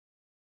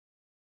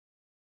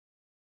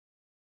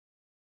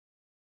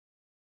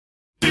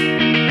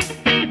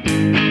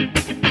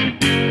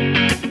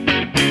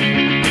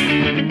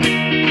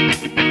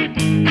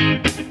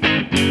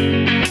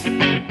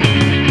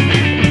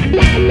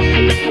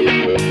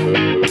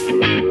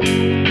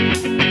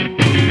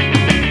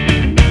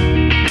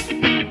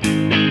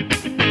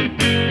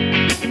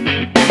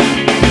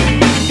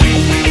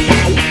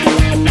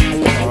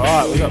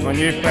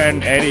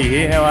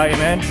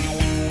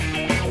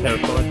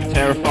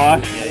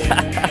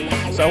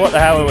So what the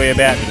hell are we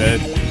about to do?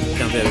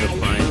 Jump out of a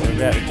plane. We're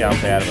about to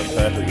jump out of a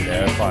perfect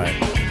airplane.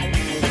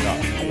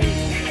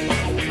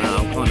 No,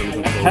 I'm kind of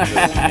looking forward to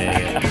it.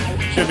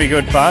 Yeah. Should be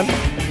good fun.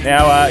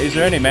 Now, is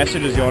there any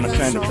messages you want to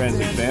send to friends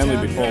and family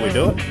before we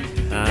do it?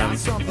 I've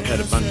had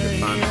a bunch of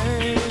fun.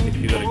 If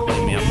you've got to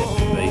clean me up off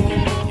the beach,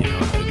 you know,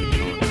 I've had a good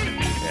time.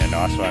 Yeah,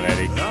 nice one,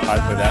 Eddie.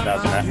 Hopefully that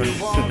doesn't happen.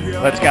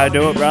 Let's go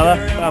do it, brother.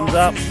 Thumbs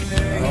up.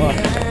 Right.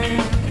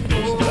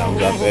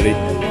 Thumbs up, Eddie.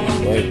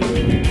 Sweet.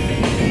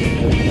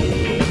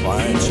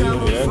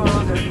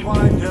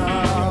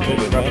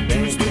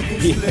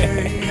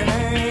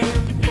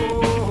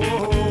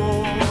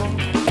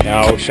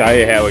 Now I'll show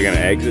you how we're going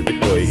to exit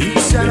before you He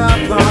set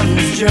up on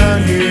his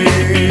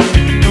journey.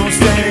 Don't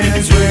stay in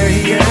his way.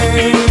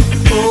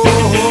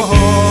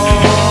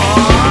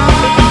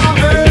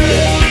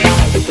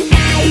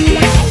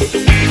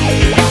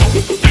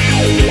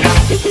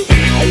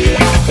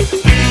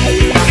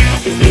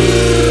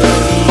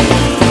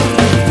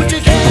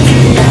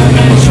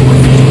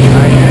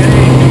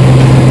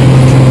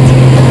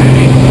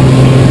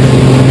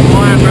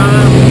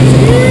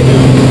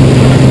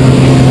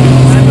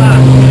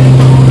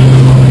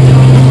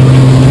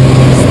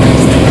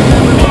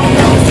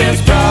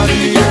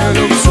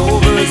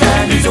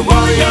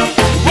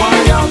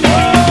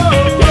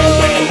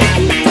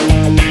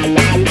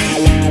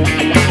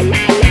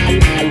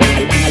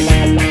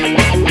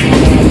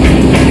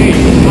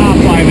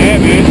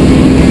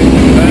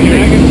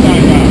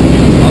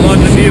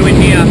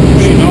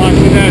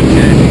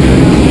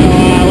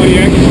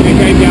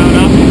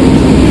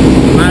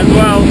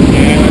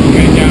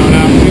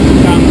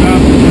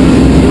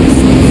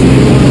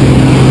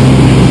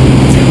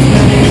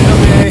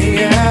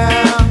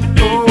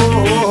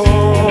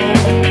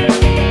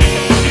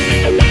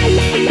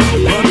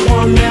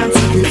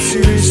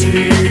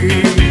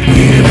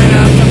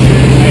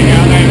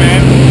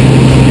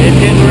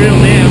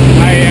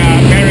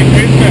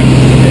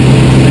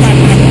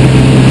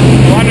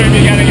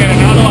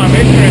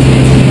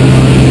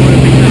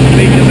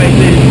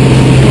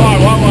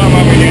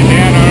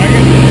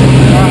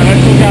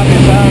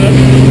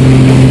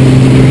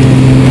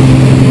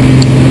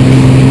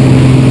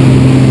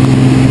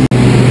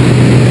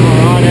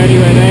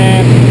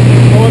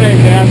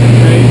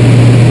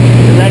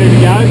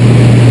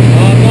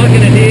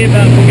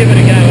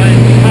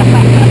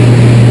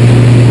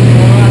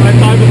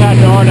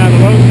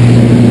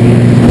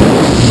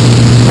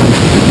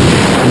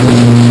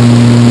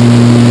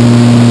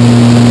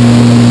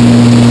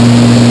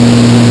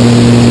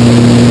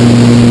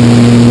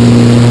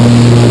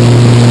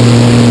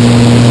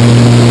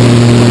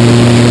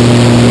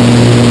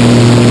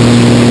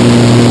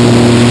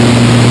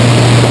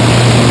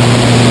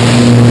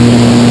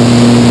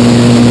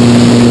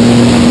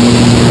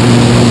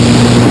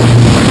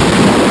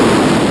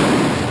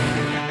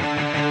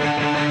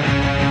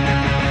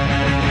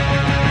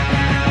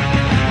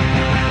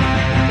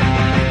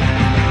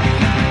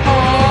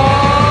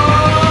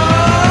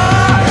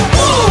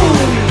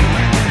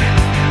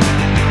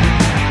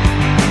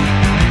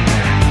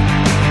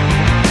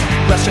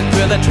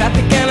 The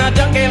traffic and I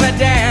don't give a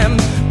damn,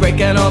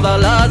 breaking all the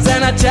laws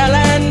and I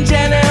challenge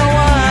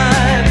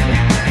anyone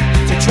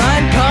to try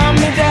and calm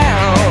me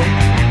down.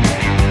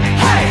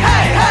 Hey,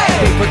 hey,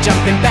 hey! People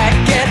jumping back,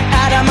 get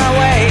out of my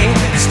way,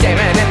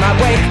 staring in my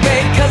wake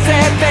because they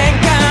think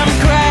I'm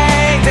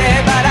crazy.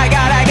 But I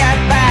gotta get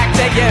back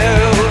to you,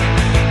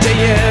 to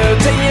you,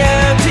 to you,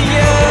 to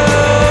you.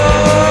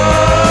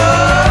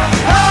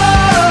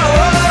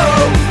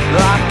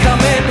 Oh, I'm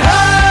coming home.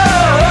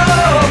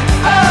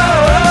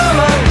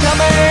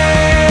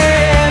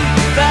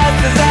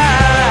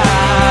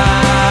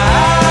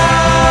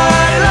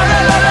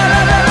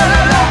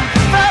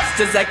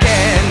 As I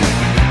can.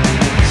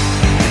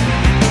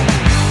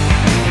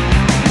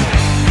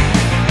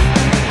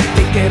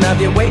 Thinking of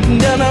you, waiting,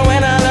 don't know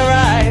when I'll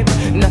arrive.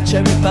 Not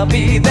sure if I'll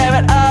be there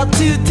at all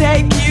to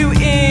take you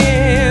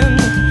in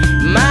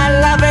my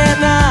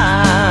loving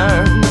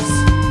arms.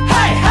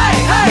 Hey, hey,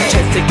 hey! No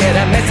chance to get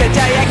a message,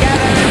 how you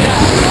gathering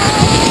up?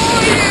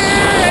 Oh,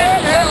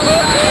 yeah!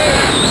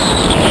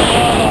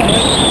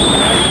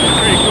 That's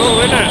pretty cool,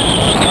 isn't it?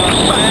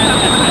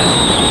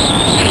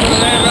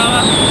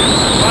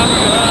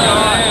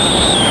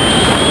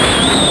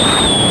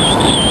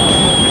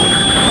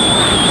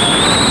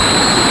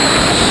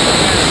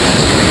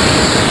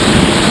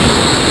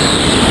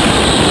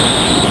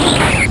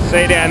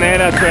 See down there,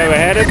 that's where we're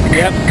headed?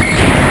 Yep.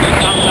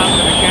 Thumbs up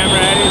to the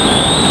camera, Eddie.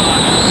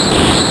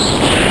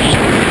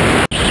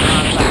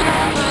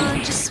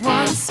 Just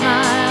one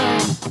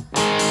smile,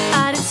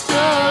 I'd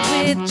explode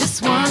with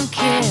just one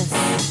kiss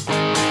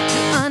to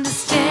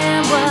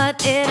understand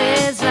what it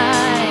is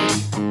like,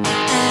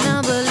 an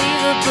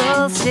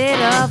unbelievable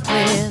state of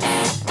bliss.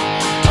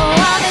 Oh,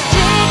 I'm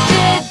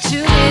addicted to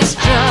this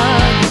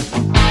drug.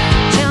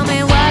 Tell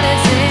me what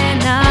is it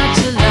not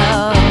to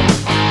love?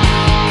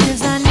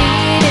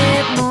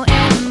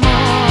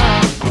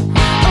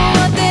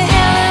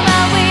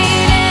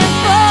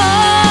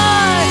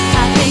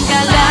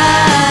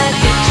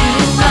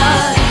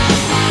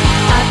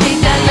 I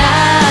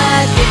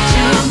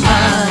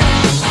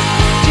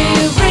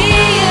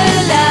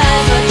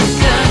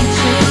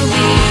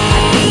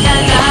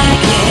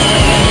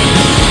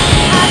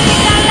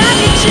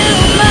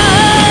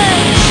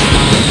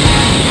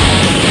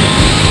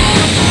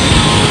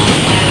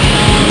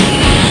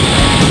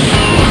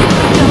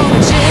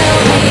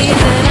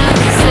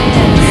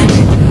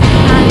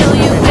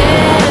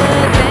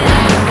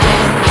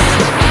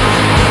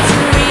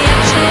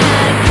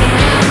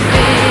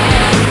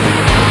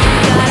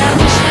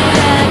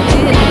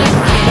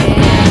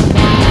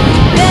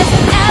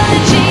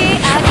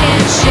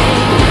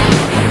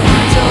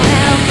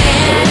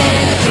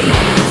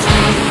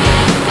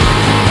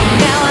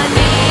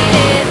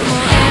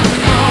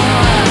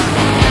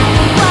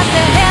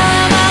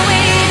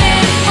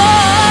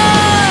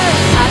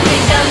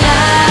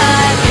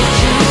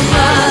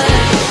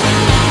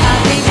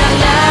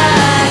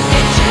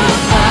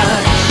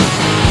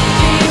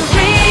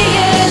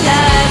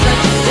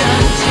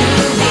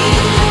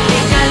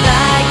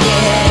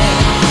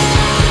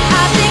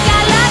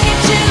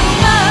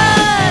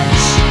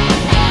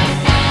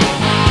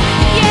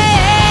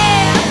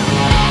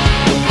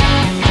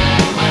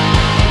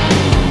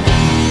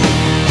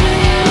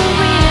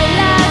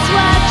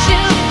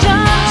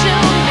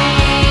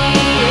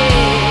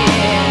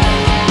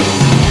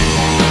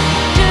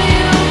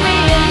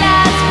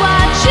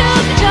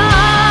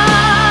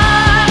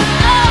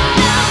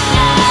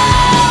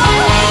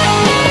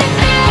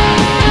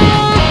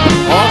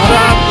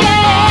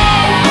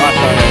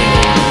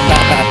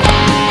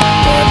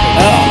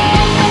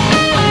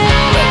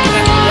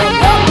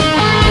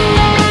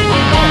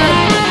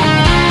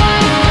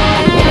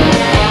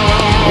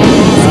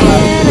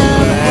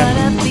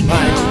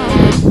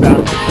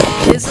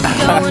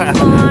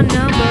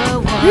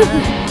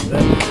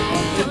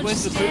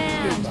Where's the super?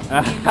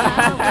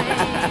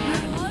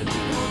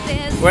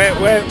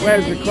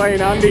 Where's the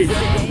clean undies?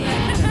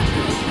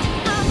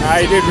 No,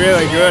 you did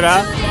really good,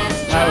 huh?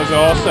 That was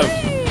awesome.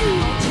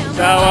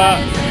 So,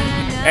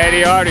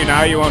 Eddie, I already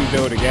know you want to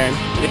do it again.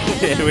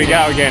 Should we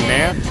go again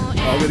now?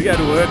 I'm gonna go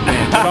to work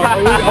now. But I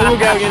will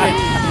go again.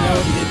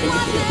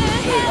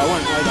 I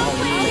won't play the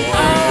whole year.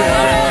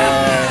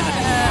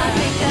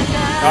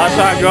 Nice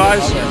one,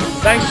 guys.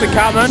 Thanks for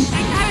coming.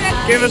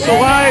 Give us a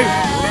wave.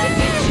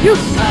 Do you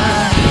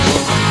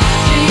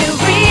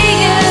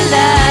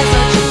realize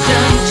what you've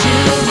done to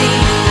me?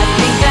 I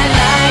think I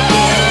like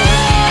it.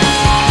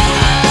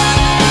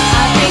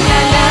 I think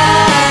I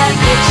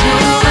like it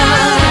too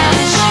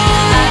much.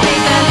 I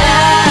think I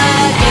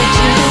like it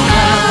too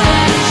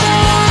much.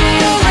 Do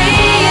you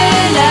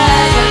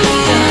realize what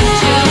you've done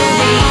to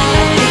me?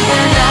 I think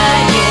I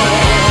like it.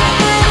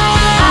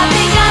 I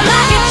think I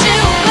like it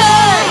too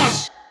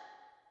much.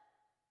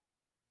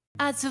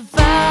 I'd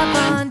survive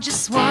on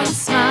just one